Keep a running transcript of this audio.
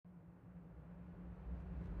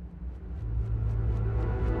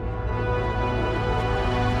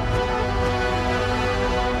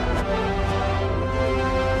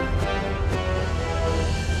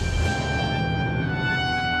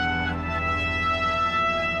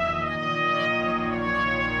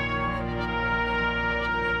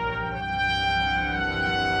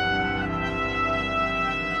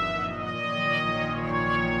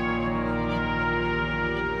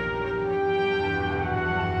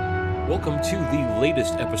Welcome to the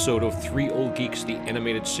latest episode of Three Old Geeks, the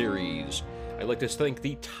animated series. I'd like to thank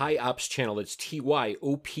the TYOPS channel, that's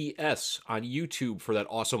TYOPS, on YouTube for that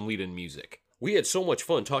awesome lead-in music. We had so much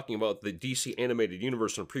fun talking about the DC Animated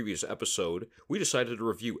Universe in a previous episode, we decided to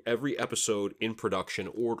review every episode in production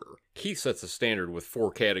order. Keith sets the standard with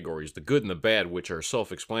 4 categories, the good and the bad, which are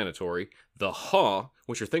self-explanatory, the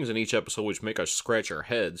which are things in each episode which make us scratch our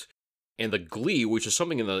heads, and the glee, which is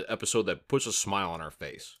something in the episode that puts a smile on our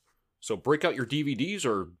face. So break out your DVDs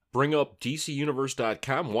or bring up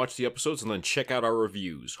DCUniverse.com, watch the episodes, and then check out our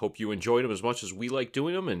reviews. Hope you enjoyed them as much as we like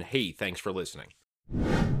doing them, and hey, thanks for listening.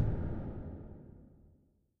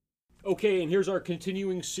 Okay, and here's our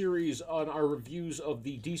continuing series on our reviews of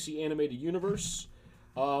the DC Animated Universe.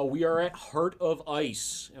 We are at Heart of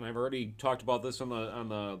Ice, and I've already talked about this on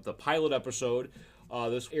the pilot episode.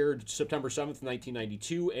 This aired September 7th,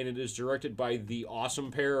 1992, and it is directed by the awesome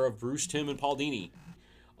pair of Bruce Timm and Paul Dini.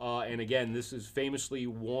 And again, this is famously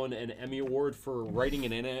won an Emmy Award for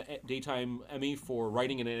writing an daytime Emmy for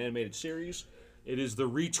writing an animated series. It is the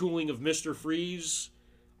retooling of Mr. Freeze.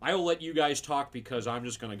 I will let you guys talk because I'm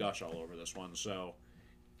just going to gush all over this one. So,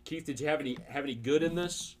 Keith, did you have any good in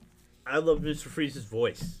this? I love Mr. Freeze's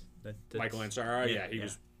voice. Michael Ansara, he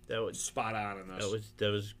was that was spot on in this. That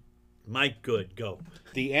was my good. Go.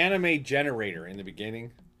 The anime generator in the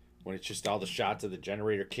beginning, when it's just all the shots of the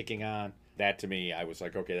generator kicking on. That, to me, I was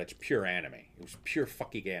like, okay, that's pure anime. It was pure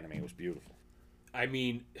fucking anime. It was beautiful. I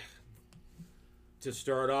mean, to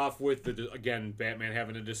start off with, again, Batman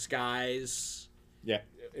having a disguise in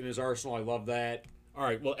his arsenal. I love that. All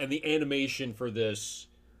right, well, and the animation for this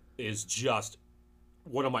is just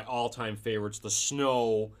one of my all-time favorites. The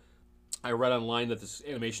snow, I read online that this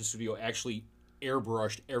animation studio actually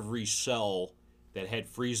airbrushed every cell that had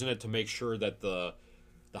Freeze in it to make sure that the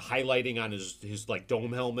highlighting on his like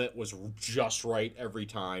dome helmet was just right every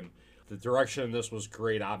time. The direction in this was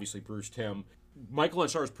great. Obviously, Bruce Timm. Michael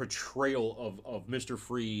Ansara's portrayal of Mr.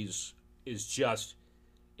 Freeze is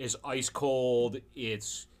ice cold.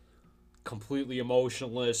 It's completely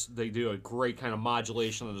emotionless. They do a great kind of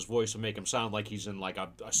modulation on his voice to make him sound like he's in like a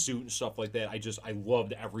suit and stuff like that. I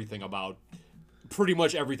loved pretty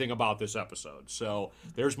much everything about this episode. So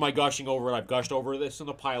there's my gushing over it. I've gushed over this in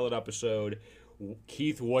the pilot episode.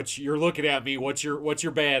 Keith, you're looking at me. What's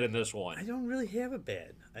your bad in this one? I don't really have a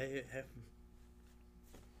bad. I have.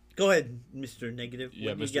 Go ahead, Mr. Negative.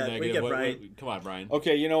 Yeah, Mr. Negative. Brian? Come on, Brian.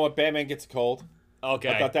 Okay, you know what? Batman gets a cold. Okay.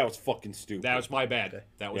 I thought that was fucking stupid. That was my bad. Okay.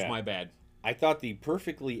 That was my bad. I thought the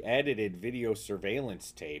perfectly edited video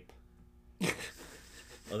surveillance tape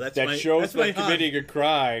shows them committing a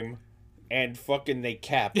crime. And fucking they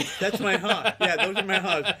kept. That's my hot. Yeah, those are my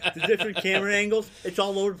hots. The different camera angles, it's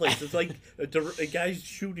all over the place. It's like a guy's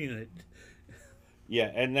shooting it. Yeah,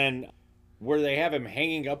 and then where they have him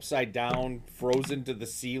hanging upside down, frozen to the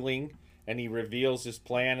ceiling, and he reveals his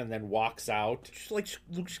plan and then walks out. Just like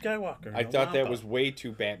Luke Skywalker. I thought that was way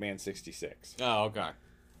too Batman 66. Oh, okay.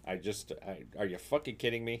 Are you fucking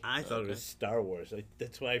kidding me? I thought it was Star Wars.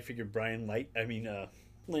 That's why I figured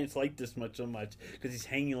Lance liked this so much because he's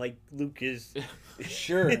hanging like Luke is.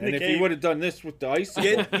 Sure, and if he would have done this with the ice,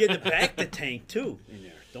 you had to back the tank too in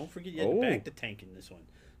there. Don't forget you had to back the tank in this one.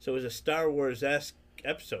 So it was a Star Wars-esque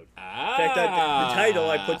episode. In fact, the title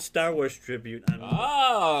I put Star Wars tribute on.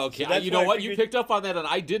 Oh, okay. So you know what? You picked up on that, and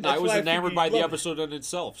I didn't. I was enamored by the episode in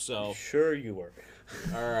itself. So sure you were.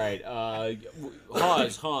 All right,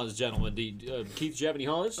 Hans, gentlemen. Keith, do you have any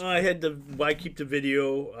Hans? I had why keep the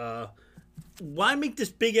video. Why make this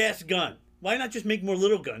big-ass gun? Why not just make more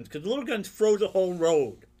little guns? Because the little guns froze a whole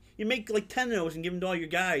road. You make like 10 of those and give them to all your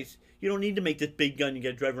guys. You don't need to make this big gun you got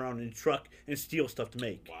to drive around in a truck and steal stuff to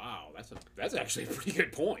make. Wow, that's actually a pretty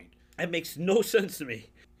good point. That makes no sense to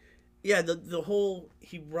me. Yeah, the whole...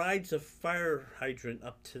 He rides a fire hydrant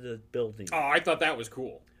up to the building. Oh, I thought that was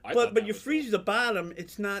cool. But you freeze the bottom,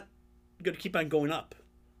 it's not going to keep on going up.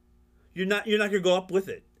 You're not going to go up with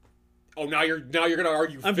it. Oh, now you're going to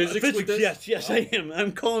argue physics with this? Yes, I am.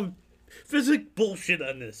 I'm calling physics bullshit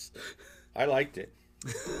on this. I liked it.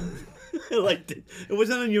 I liked it. It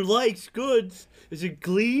wasn't on your likes goods. Is it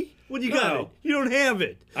Glee? What do you got? You don't have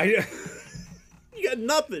it. You got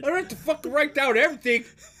nothing. I don't have to fucking write down everything.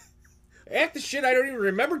 Half the shit I don't even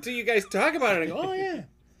remember till you guys talk about it. I go, oh yeah,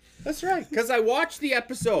 that's right, because I watched the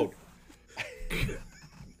episode.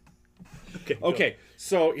 Okay.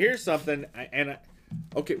 So here's something,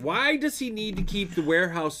 okay, why does he need to keep the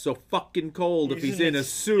warehouse so fucking cold if he's in a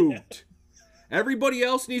suit? Everybody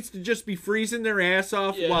else needs to just be freezing their ass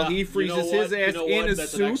off while he freezes his ass in a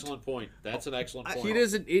suit. That's an excellent point. He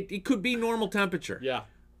doesn't. It could be normal temperature. Yeah.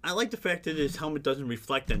 I like the fact that his helmet doesn't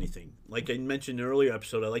reflect anything. Like I mentioned in an earlier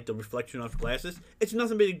episode, I like the reflection off glasses. It's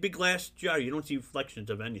nothing but a big glass jar. You don't see reflections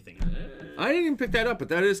of anything. I didn't even pick that up, but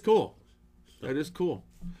that is cool. That is cool.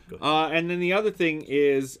 And then the other thing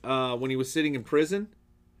is when he was sitting in prison,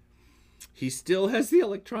 he still has the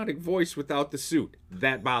electronic voice without the suit.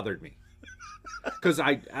 That bothered me. Because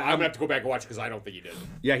I'm gonna have to go back and watch because I don't think he did.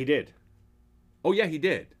 Yeah, he did. Oh yeah, he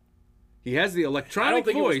did. He has the electronic I don't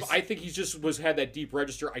think voice. I think he just had that deep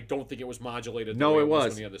register. I don't think it was modulated. No, it was.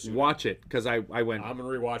 When he had the suit. Watch it, because I went. I'm gonna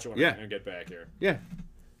rewatch it when I get back here. Yeah,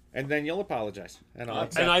 and then you'll apologize, and I'll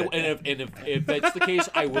accept it. And if that's the case,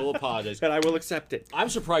 I will apologize. And I will accept it. I'm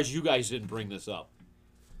surprised you guys didn't bring this up.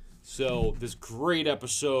 So this great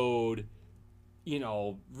episode, you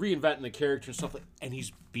know, reinventing the character and stuff like, and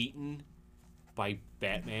he's beaten by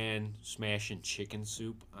Batman smashing chicken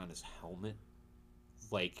soup on his helmet.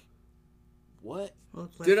 Like, what? Well,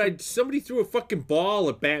 Somebody threw a fucking ball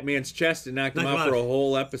at Batman's chest and knocked him out for a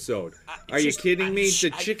whole episode. Are you kidding me?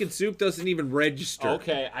 The chicken soup doesn't even register.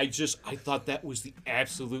 Okay, I thought that was the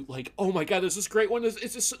absolute, like, oh my god, this is great one.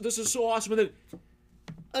 This is so awesome. And then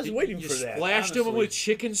I was waiting you for that. splashed him with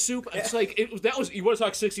chicken soup. It's like that was. You want to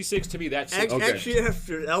talk 66 to me? That's actually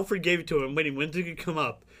after Alfred gave it to him, waiting when's it gonna come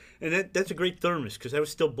up, and that's a great thermos because that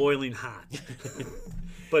was still boiling hot.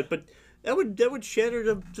 but that would shatter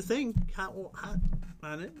the thing hot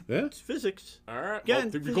on it. Yeah, it's physics. All right, Again,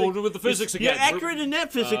 we're going with the physics again. You're accurate in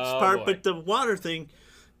that physics part, boy. but the water thing.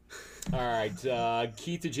 All right,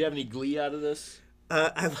 Keith, did you have any glee out of this?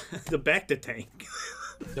 The back to tank.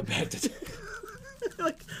 The back to.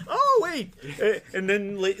 Like, oh wait, and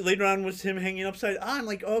then later on was him hanging upside on.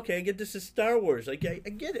 Like, okay, I get this is Star Wars. Like, I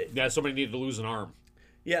get it. Yeah, somebody needed to lose an arm.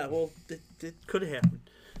 Yeah, well, that could have happened.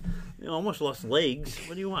 You know, almost lost legs.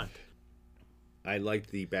 What do you want? I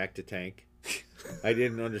liked the back to tank. I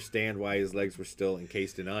didn't understand why his legs were still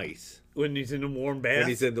encased in ice When he's in the warm bath. when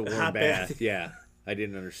he's in the warm hot bath. Yeah, I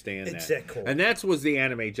didn't understand It's that. that cold. And that's was the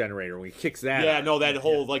anime generator when he kicks that. Yeah, out. no, that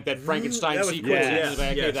whole like that Frankenstein That was sequence cool. in the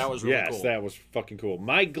back. Yes. Yeah, that was really Yes, cool. that was fucking cool.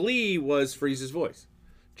 My glee was Freeze's voice,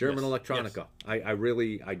 German Yes, electronica.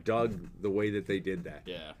 I dug the way that they did that.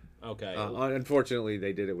 Yeah. Okay. Unfortunately,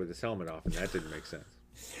 they did it with his helmet off, and that didn't make sense.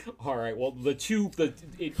 All right. Well,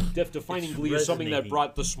 defining glee is something that resonating.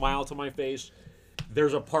 brought the smile to my face.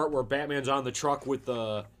 There's a part where Batman's on the truck with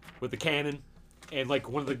the cannon, and like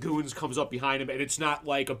one of the goons comes up behind him, and it's not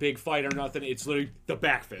like a big fight or nothing. It's literally the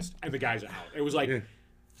back fist, and the guy's out. It was like,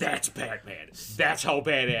 that's Batman. That's how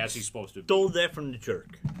badass he's supposed to be. Stole that from the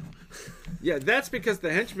jerk. Yeah, that's because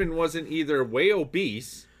the henchman wasn't either way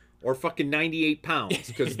obese or fucking 98 pounds,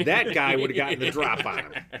 because that guy would have gotten the drop on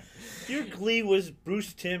him. Your glee was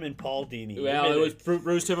Bruce Timm and Paul Dini. Well, it was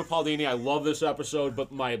Bruce Timm and Paul Dini. I love this episode,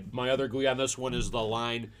 but my other glee on this one is the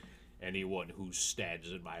line, anyone who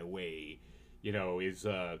stands in my way, you know, is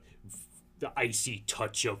the icy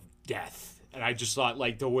touch of death. And I just thought,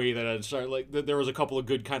 like, the way that it started, like, there was a couple of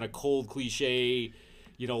good kind of cold cliche,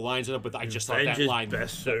 you know, lines in it, but I just thought that line...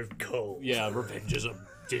 best served cold. Yeah, revenge is a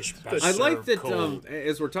dish best I like served that, cold.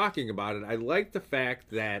 as we're talking about it, I like the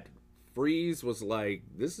fact that Freeze was like,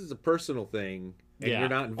 this is a personal thing, and Yeah. you're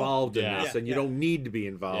not involved in Yeah. this, and you don't need to be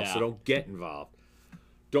involved, so Yeah. don't get involved.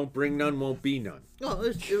 Don't bring none, won't be none. No,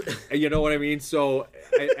 You know what I mean? So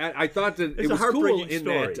I thought that it a was cool heartbreaking in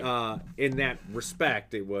story. that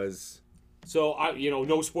respect. It was... So,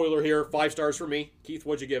 no spoiler here. 5 stars for me. Keith,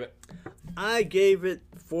 what'd you give it? I gave it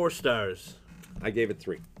 4 stars. I gave it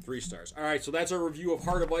 3. 3 stars. All right, so that's our review of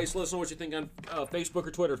Heart of Ice. Let us know what you think on Facebook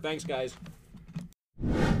or Twitter. Thanks, guys.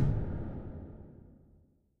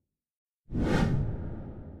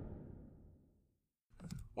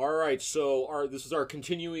 All right, so this is our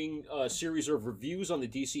continuing series of reviews on the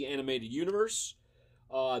DC Animated Universe.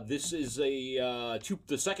 This is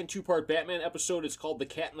the second 2-part Batman episode. It's called The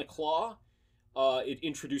Cat in the Claw. It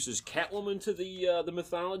introduces Catwoman to the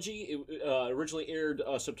mythology. It originally aired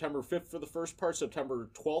September 5th for the first part, September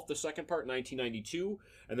 12th the second part, 1992.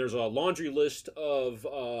 And there's a laundry list of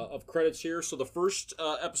credits here. So the first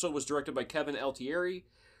episode was directed by Kevin Altieri.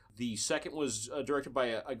 The second was directed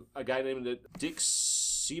by a guy named Dick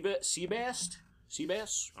Seabass?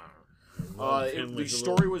 The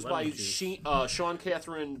story was by Sean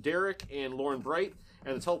Catherine Derrick and Lauren Bright,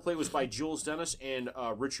 and the teleplay was by Jules Dennis and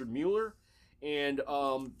Richard Mueller. And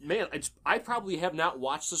man, I probably have not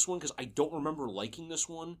watched this one because I don't remember liking this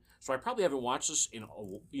one. So I probably haven't watched this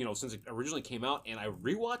since it originally came out. And I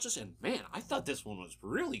rewatched this, and man, I thought this one was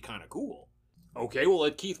really kind of cool. Okay,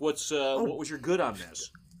 well, Keith, what was your good on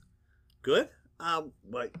this? Good. I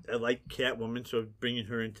like Catwoman, so bringing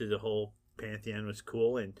her into the whole pantheon was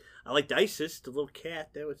cool, and I liked Isis, the little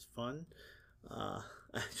cat. That was fun.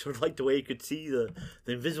 I sort of like the way you could see the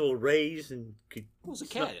invisible rays and could. It was a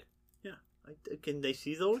cat. Yeah, can they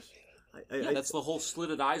see those? Yeah, that's the whole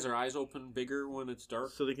slitted eyes. Our eyes open bigger when it's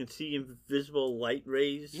dark. So they can see invisible light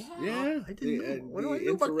rays. Yeah, I didn't know. What do I the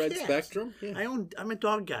know about infrared cats? spectrum. Yeah. I'm a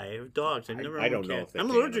dog guy. I have dogs. I never. I don't owned know cats. if they I'm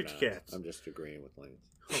can or allergic to not. cats. I'm just agreeing with Lance.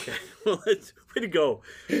 Okay. Well, way to go.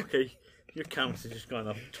 Okay. Your comments have just gone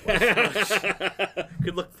up twice.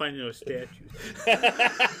 Good luck finding those statues.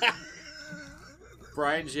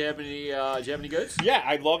 Brian, do you have any goods? Yeah,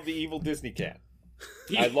 I love the evil Disney cat.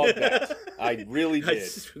 I love that. I really did.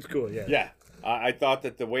 It's cool. Yeah. Yeah, I thought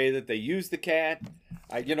that the way that they used the cat,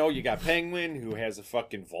 you got Penguin who has a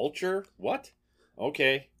fucking vulture. What?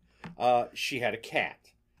 Okay. She had a cat,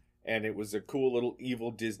 and it was a cool little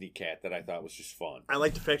evil Disney cat that I thought was just fun. I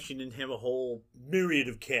like the fact she didn't have a whole myriad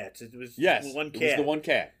of cats. It was one cat. It was the one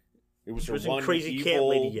cat. It was her Wasn't one crazy evil... cat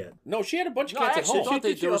lady yet. No, she had a bunch of No, I cats at actually home.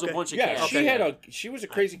 thought there was a Okay. bunch of Yeah, cats. she was a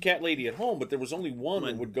crazy cat lady at home, but there was only one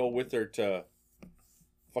that would go with her to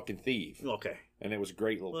fucking thieve. Okay. And it was a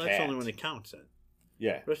great little Well, cat. that's only when it counts then.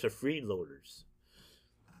 Yeah. The rest are freeloaders.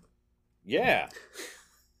 Yeah.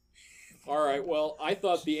 All right. Well, I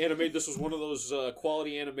thought this was one of those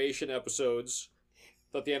quality animation episodes.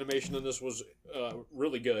 Thought the animation in this was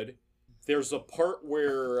really good. There's a part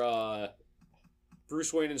where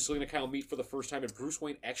Bruce Wayne and Selena Kyle meet for the first time, and Bruce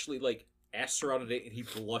Wayne actually asks her out on a date, and he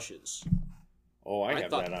blushes. Oh, I I have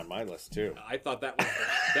thought- that on my list too. I thought that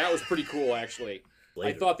was pretty cool, actually.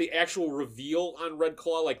 Later. I thought the actual reveal on Red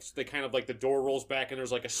Claw, they kind of the door rolls back and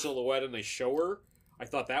there's a silhouette and they show her. I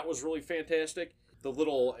thought that was really fantastic. The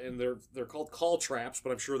little, and they're called call traps,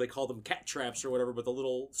 but I'm sure they call them cat traps or whatever. But the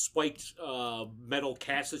little spiked metal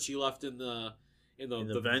cats that she left in the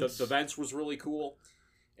vents? the vents was really cool.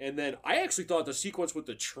 And then I actually thought the sequence with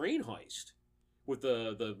the train heist, with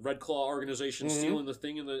the Red Claw organization stealing the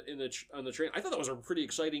thing on the train, I thought that was a pretty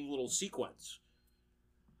exciting little sequence.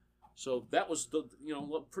 So that was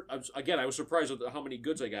I was surprised at how many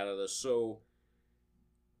goods I got out of this. So,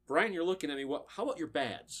 Brian, you're looking at me. How about your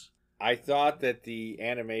bads? I thought that the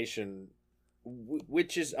animation,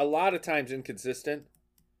 which is a lot of times inconsistent,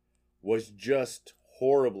 was just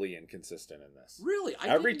horribly inconsistent in this. Really?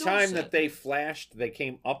 Every didn't time notice that they flashed, they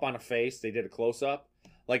came up on a face, they did a close up.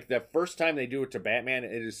 Like the first time they do it to Batman,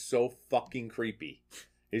 it is so fucking creepy.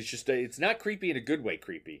 It's just, it's not creepy in a good way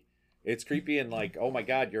creepy. It's creepy in oh my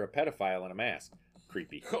God, you're a pedophile in a mask.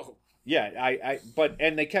 Creepy. Oh. Yeah,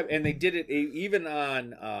 they did it even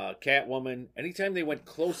on Catwoman. Anytime they went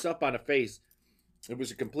close up on a face, it was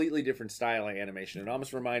a completely different style of animation. It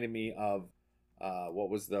almost reminded me of what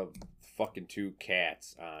was the fucking two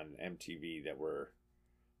cats on MTV that were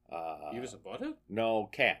Beavis and Butthead? No,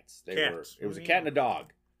 cats. Cats. It was a cat and a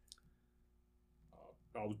dog.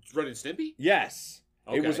 Oh, Ren and Stimpy? Yes.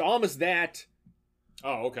 Okay. It was almost that.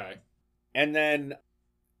 Oh, okay. And then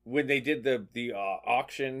when they did the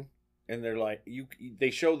auction, and they're they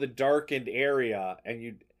show the darkened area,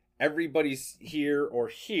 and everybody's here or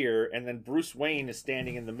here, and then Bruce Wayne is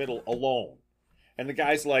standing in the middle alone, and the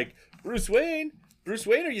guy's like, Bruce Wayne,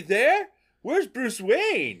 are you there? Where's Bruce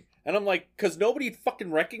Wayne? And I'm like, because nobody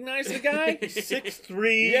fucking recognized the guy.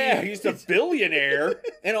 6'3". Yeah, he's a billionaire,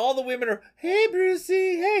 and all the women are, hey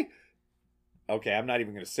Brucey, hey. Okay, I'm not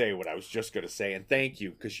even going to say what I was just going to say, and thank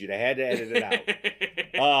you, because you'd have had to edit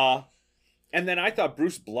it out. And then I thought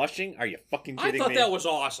Bruce blushing. Are you fucking kidding me? I thought that was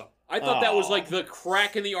awesome. I thought that was the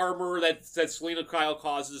crack in the armor that Selena Kyle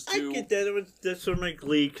causes to. I get that. That's sort of my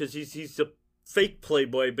glee because he's a fake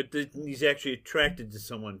playboy, but he's actually attracted to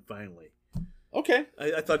someone finally. Okay.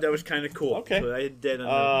 I thought that was kind of cool. Okay. So I had that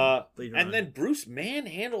on later and on. then Bruce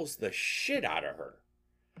manhandles the shit out of her.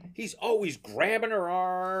 He's always grabbing her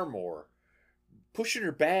arm or pushing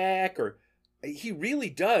her back, or he really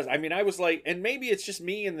does. I mean, I was like, and maybe it's just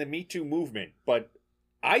me and the Me Too movement, but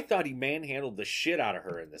I thought he manhandled the shit out of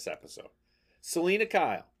her in this episode. Selena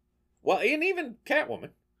Kyle. Well, and even Catwoman.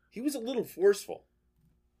 He was a little forceful.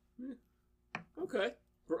 Okay.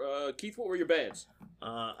 Keith, what were your bads?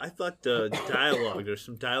 I thought the dialogue, there's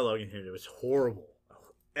some dialogue in here that was horrible.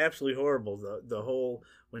 Absolutely horrible. The whole,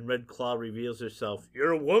 when Red Claw reveals herself,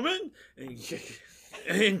 you're a woman?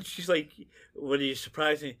 And she's like, what are you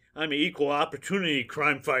surprising? I'm an equal opportunity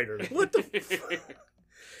crime fighter. What the fuck?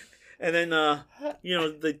 And then,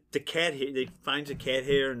 the cat hair, they finds a cat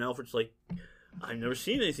hair, and Alfred's like, I've never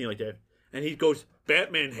seen anything like that. And he goes,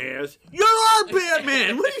 Batman has. You are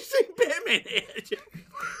Batman! What do you say Batman has?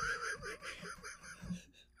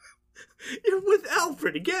 You're with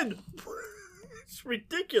Alfred again. It's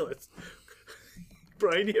ridiculous.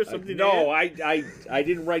 Brian, you have something to add? I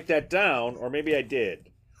didn't write that down, or maybe I did.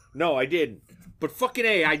 No, I didn't. But fucking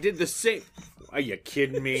A, I did the same. Are you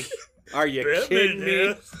kidding me? Are you Batman kidding me?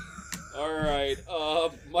 hair. All right.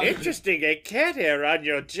 My, Interesting, a cat hair on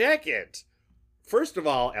your jacket. First of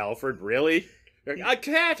all, Alfred, really? A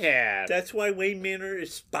cat hair. That's why Wayne Manor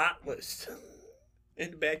is spotless.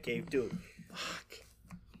 In the Batcave, too.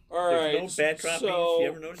 all right. There's no bat droppings. So, You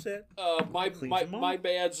ever notice that? Cleans them my up.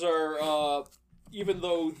 bads are even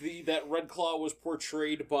though that Red Claw was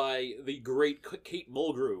portrayed by the great Kate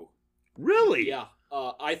Mulgrew. Really? Yeah.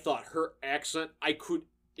 I thought her accent.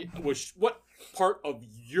 What part of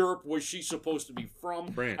Europe was she supposed to be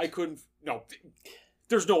from? France. I couldn't. No,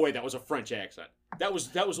 there's no way that was a French accent. That was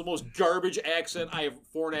the most garbage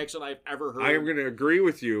foreign accent I've ever heard. I am going to agree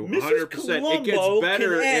with you Mrs. 100%. It Columbo gets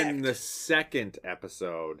better can in act. the second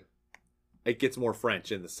episode. It gets more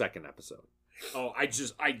French in the second episode. Oh, I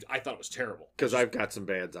thought it was terrible. Because I've got some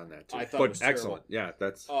bads on that too. I thought but it was terrible. excellent. Yeah,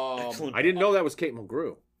 that's. Excellent. I didn't know that was Kate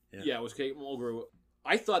Mulgrew. Yeah, it was Kate Mulgrew.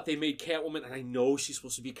 I thought they made Catwoman, and I know she's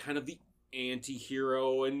supposed to be kind of the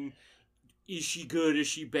anti-hero, and is she good, is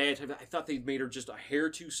she bad? I thought they made her just a hair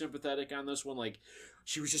too sympathetic on this one. Like,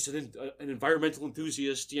 she was just an environmental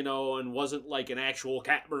enthusiast, and wasn't like an actual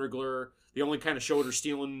cat burglar. They only kind of showed her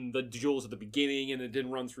stealing the jewels at the beginning, and it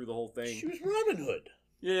didn't run through the whole thing. She was Robin Hood.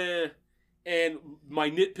 Yeah. And my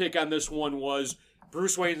nitpick on this one was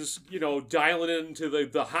Bruce Wayne's, dialing into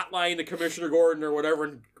the hotline to Commissioner Gordon or whatever,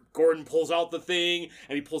 and Gordon pulls out the thing,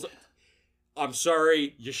 and he pulls it. I'm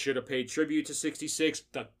sorry, you should have paid tribute to 66.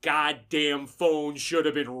 The goddamn phone should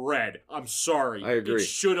have been red. I'm sorry. I agree. It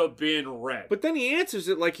should have been red. But then he answers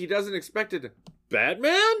it like he doesn't expect it.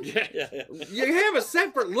 Batman? yeah. You have a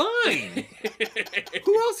separate line.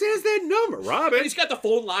 Who else has that number? Robin. And he's got the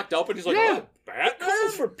phone locked up, and he's like, Yeah. oh, Batman?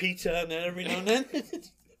 Calls for pizza and then every now and then.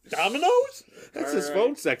 Domino's? That's his All phone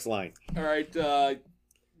right. sex line. All right,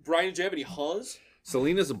 Brian, do you have any huzz?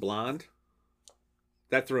 Selena's a blonde.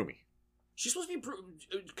 That threw me. She's supposed to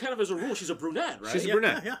be, kind of as a rule, she's a brunette, right? She's a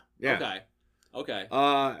brunette. Yeah. Yeah. Okay.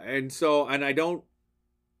 And I don't.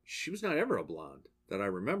 She was not ever a blonde that I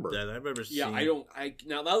remember. That I've ever seen. Yeah,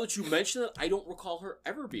 now that you mention it, I don't recall her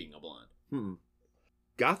ever being a blonde.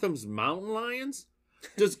 Gotham's mountain lions?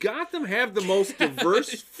 Does Gotham have the most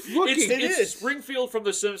diverse fucking... It's Springfield from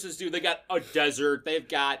The Simpsons, dude. They got a desert. They've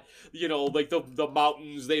got, like the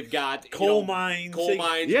mountains. They've got Coal mines.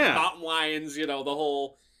 Yeah. mountain lions, the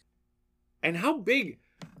whole... And how big...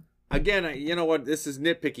 Again, you know what? This is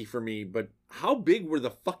nitpicky for me, but how big were the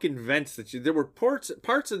fucking vents that there were parts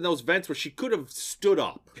in those vents where she could have stood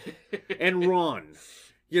up and run,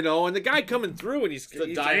 and the guy coming through and he's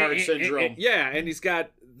The Die Hard syndrome. Yeah, and he's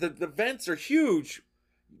got the vents are huge.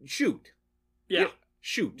 Shoot. Yeah.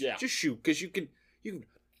 Shoot. Yeah. Just shoot, because you can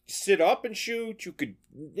sit up and shoot. You could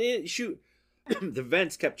shoot. The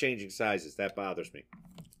vents kept changing sizes. That bothers me.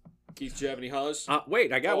 Keith, do you have any huzz?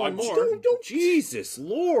 Wait, I got one more. don't- Jesus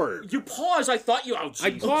Lord. You paused. I thought you... Oh, I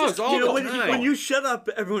geez. paused all the time. When you shut up,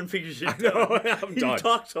 everyone figures it out. know, I'm You done.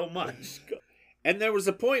 talk so much. And there was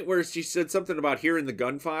a point where she said something about hearing the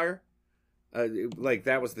gunfire. Like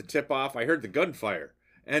that was the tip off. I heard the gunfire.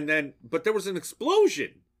 But there was an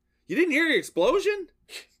explosion. You didn't hear the explosion?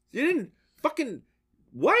 You didn't fucking...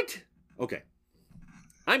 What? Okay.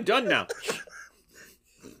 I'm done now.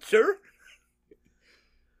 Sure.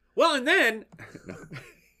 Well, and then...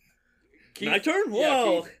 My turn? Yeah,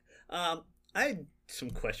 Whoa. Keith. I had some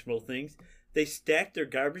questionable things. They stacked their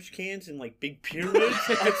garbage cans in like big pyramids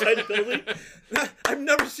outside the building. I've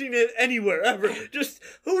never seen it anywhere ever. Just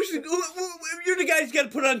who you're the guy who's got to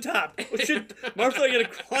put on top. Oh, shit, Martha, I got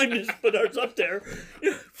to climb this, put ours up there.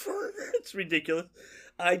 It's ridiculous.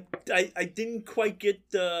 I didn't quite get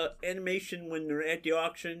the animation when they're at the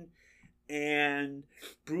auction, and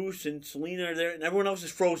Bruce and Selena are there, and everyone else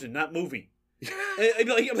is frozen, not moving. I'm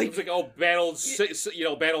like, It's like,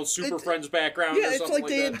 battled Super Friends background yeah, or it's something like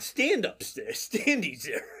they that. had stand-ups there, standees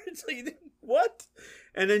there. It's like, what?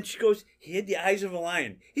 And then she goes, he had the eyes of a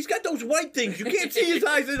lion. He's got those white things. You can't see his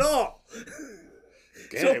eyes at all.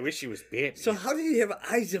 God, So- I wish he was Batman. So how did he have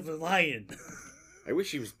eyes of a lion? I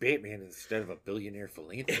wish he was Batman instead of a billionaire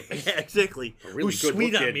philanthropist. Yeah, exactly. A really Who's good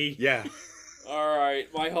sweet on looking- me. Yeah. All right,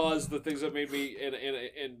 my huzz, the things that made me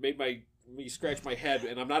and made me scratch my head,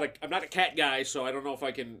 and I'm not a cat guy, so I don't know if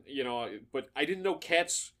I can, but I didn't know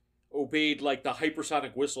cats obeyed like the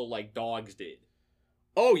hypersonic whistle like dogs did.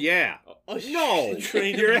 Oh, yeah. Oh, No.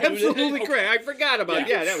 train You're him to do that? absolutely correct. I forgot about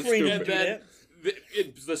Yeah. that was Train stupid. him And do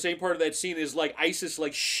then the same part of that scene is like Isis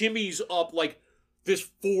like shimmies up like this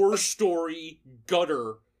 4-story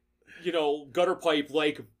gutter, gutter pipe,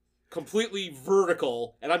 like completely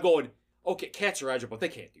vertical, and I'm going, okay, cats are agile, but they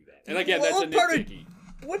can't do that. And again, Well, that's a part of- nitpicky.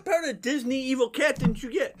 What part of Disney evil cat didn't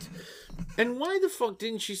you get? And why the fuck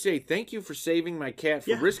didn't she say thank you for saving my cat,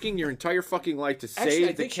 for risking your entire fucking life to Actually, save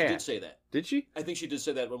I the think cat? she did say that. Did she? I think she did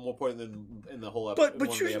say that at one point in the whole episode.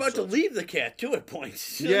 But she was about to leave the cat too at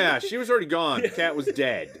points. Yeah, she was already gone. The cat was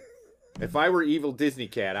dead. If I were evil Disney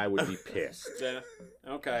cat, I would be pissed. Yeah.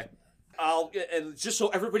 Okay. And just so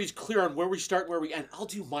everybody's clear on where we start and where we end, I'll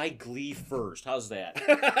do my Glee first. How's that?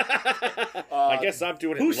 I guess I'm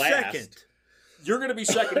doing it Who's last. second? You're going to be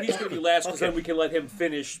second. He's going to be last because then we can let him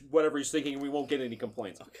finish whatever he's thinking and we won't get any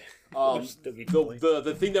complaints. Okay.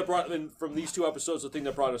 The thing that brought in from these two episodes, the thing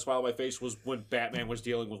that brought a smile on my face was when Batman was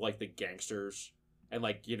dealing with like the gangsters and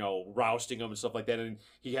like, you know, rousting them and stuff like that. And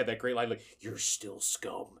he had that great line like, "You're still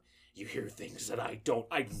scum. You hear things that I don't."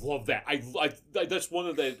 I love that. I that's one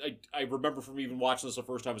of the I remember from even watching this the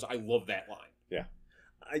first time is I love that line. Yeah.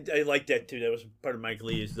 I like that too. That was part of Mike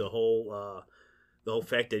Lee, is the whole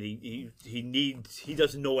fact that he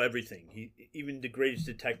doesn't know everything. Even the greatest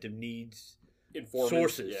detective needs Informants.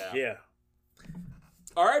 sources. Yeah.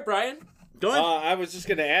 All right, Brian. Go ahead. I was just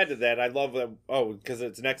going to add to that. I love that. Oh, because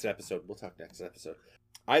it's next episode. We'll talk next episode.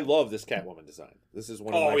 I love this Catwoman design. This is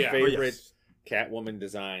one of my favorite Catwoman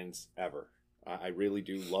designs ever. I really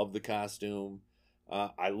do love the costume.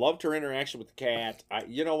 I loved her interaction with the cat.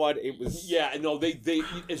 You know what? It was... Yeah, no, they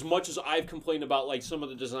as much as I've complained about like some of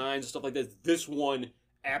the designs and stuff like that, this one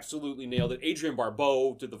absolutely nailed it. Adrienne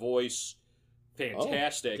Barbeau did the voice.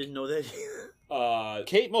 Fantastic. Didn't know that.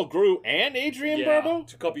 Kate Mulgrew and Adrienne Barbeau?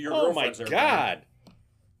 A couple of your Oh my girlfriends there. God.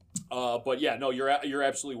 But yeah, no, you're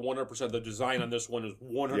absolutely 100%. The design on this one is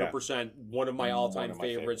 100% one of my all-time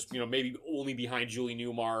favorites. You know, maybe only behind Julie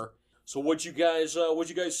Newmar. So would you guys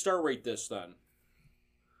star rate this then?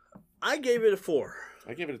 I gave it a 4.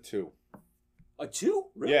 I gave it a 2. A 2?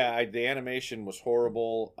 Really? Yeah, the animation was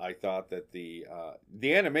horrible. I thought that the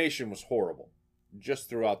animation was horrible, just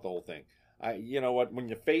throughout the whole thing. You know what? When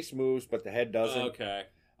your face moves but the head doesn't, Okay.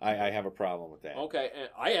 I have a problem with that. Okay, and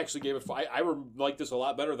I actually gave it 5. I like this a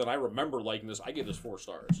lot better than I remember liking this. I gave this 4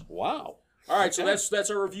 stars. Wow. All right, so that's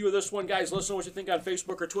our review of this one, guys. Let us know what you think on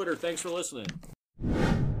Facebook or Twitter. Thanks for listening.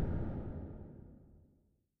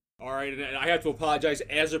 All right, and I have to apologize.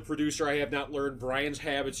 As a producer, I have not learned Brian's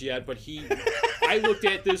habits yet, but I looked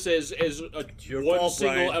at this as one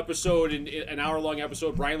single episode, and an hour-long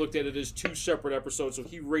episode. Brian looked at it as 2 separate episodes, so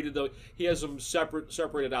he has them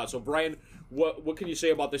separated out. So, Brian, what can you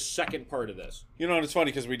say about the second part of this? You know, and it's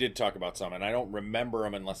funny because we did talk about some, and I don't remember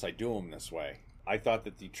them unless I do them this way. I thought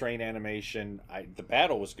that the train animation, the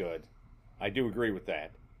battle was good. I do agree with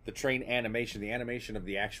that. The train animation, the animation of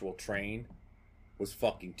the actual train was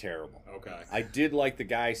fucking terrible. Okay. I did like the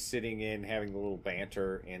guy sitting in having the little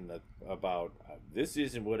banter about this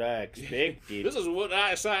isn't what I expected. This is what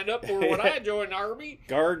I signed up for when I joined the Army.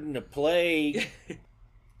 Garden of Plague.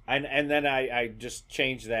 and then I just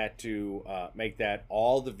changed that to make that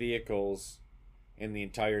all the vehicles in the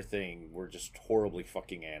entire thing were just horribly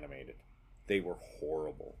fucking animated. They were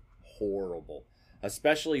horrible. Horrible.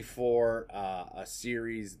 Especially for a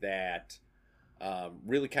series that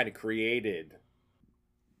really kind of created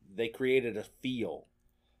a feel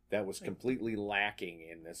that was completely lacking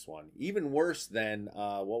in this one. Even worse than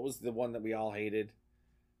what was the one that we all hated?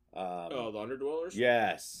 The Underdwellers?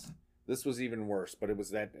 Yes. This was even worse, but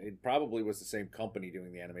it probably was the same company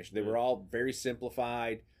doing the animation. They were all very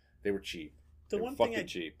simplified. They were cheap. The one thing I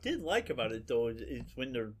did like about it though is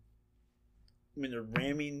when they're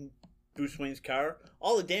ramming Bruce Wayne's car,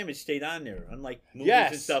 all the damage stayed on there. Unlike movies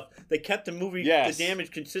and stuff, they kept the the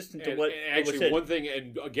damage consistent to what. And actually, one thing,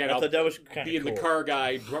 and again, I thought that was being cool. The car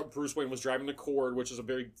guy, Bruce Wayne was driving the Accord, which is a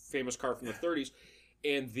very famous car from the 30s,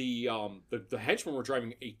 and the henchmen were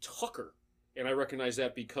driving a Tucker. And I recognize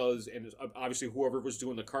that because, and obviously whoever was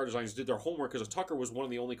doing the car designs did their homework, because a Tucker was one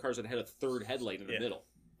of the only cars that had a third headlight in the middle.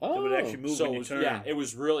 Oh, it would actually move when you turn. Yeah, it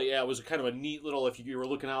was really, it was kind of a neat little, if you were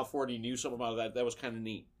looking out for it and you knew something about that was kind of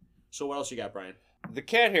neat. So what else you got, Brian? The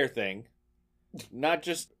cat hair thing, not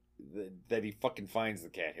just that he fucking finds the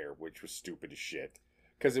cat hair, which was stupid as shit,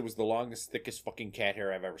 because it was the longest, thickest fucking cat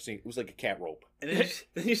hair I've ever seen. It was like a cat rope. And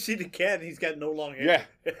then you see the cat and he's got no long hair.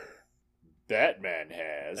 Yeah. Batman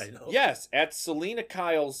has. I know. Yes, at Selena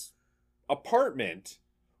Kyle's apartment,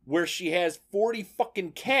 where she has 40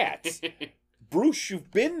 fucking cats. Bruce,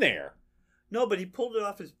 you've been there. No, but he pulled it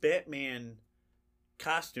off his Batman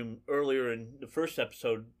costume earlier in the first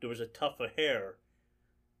episode. There was a tuft of hair.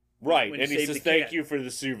 Right, and he says, thank you for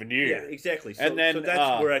the souvenir. Yeah, exactly. So, and then, so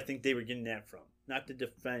that's where I think they were getting that from. Not to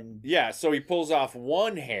defend. Yeah, so he pulls off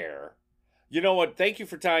one hair. You know what? Thank you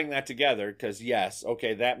for tying that together, because yes,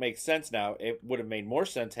 okay, that makes sense now. It would have made more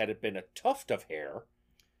sense had it been a tuft of hair.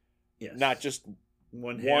 Yes. Not just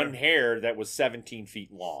one hair that was 17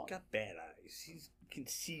 feet long. He's got bad eyes. He can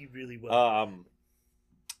see really well.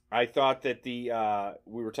 I thought that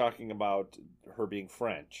we were talking about her being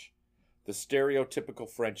French. The stereotypical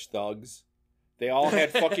French thugs. They all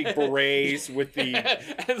had fucking berets with the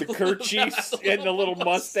kerchiefs and the little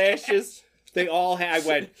mustaches. They all had. I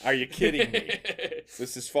went, are you kidding me?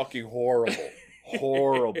 This is fucking horrible.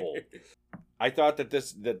 Horrible. I thought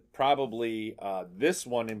that probably this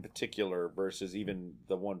one in particular versus even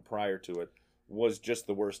the one prior to it was just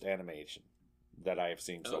the worst animation that I have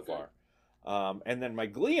seen so far. And then my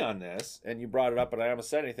glee on this, and you brought it up, and I haven't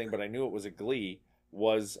said anything, but I knew it was a glee,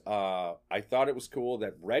 was I thought it was cool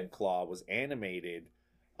that Red Claw was animated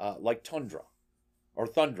like Tundra. Or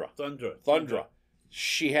Thundra. Thundra.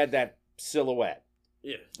 She had that silhouette.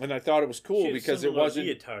 Yeah. And I thought it was cool because it wasn't...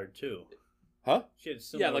 leotard, too. Huh? She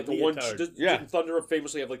had like the leotard. one... Didn't Thunder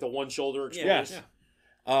famously have like the one shoulder exposed? Yes.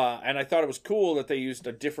 Yeah. And I thought it was cool that they used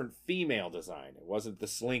a different female design. It wasn't the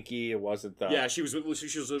slinky. It wasn't the... Yeah, she was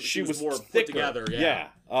more thicker. put together. Yeah.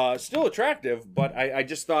 Still attractive, but I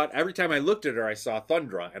just thought every time I looked at her, I saw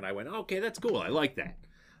Thundra, and I went, okay, that's cool. I like that.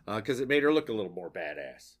 Because it made her look a little more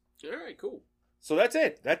badass. All right, cool. So that's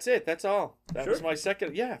it. That's all. That was my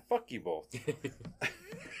second... Yeah, fuck you both.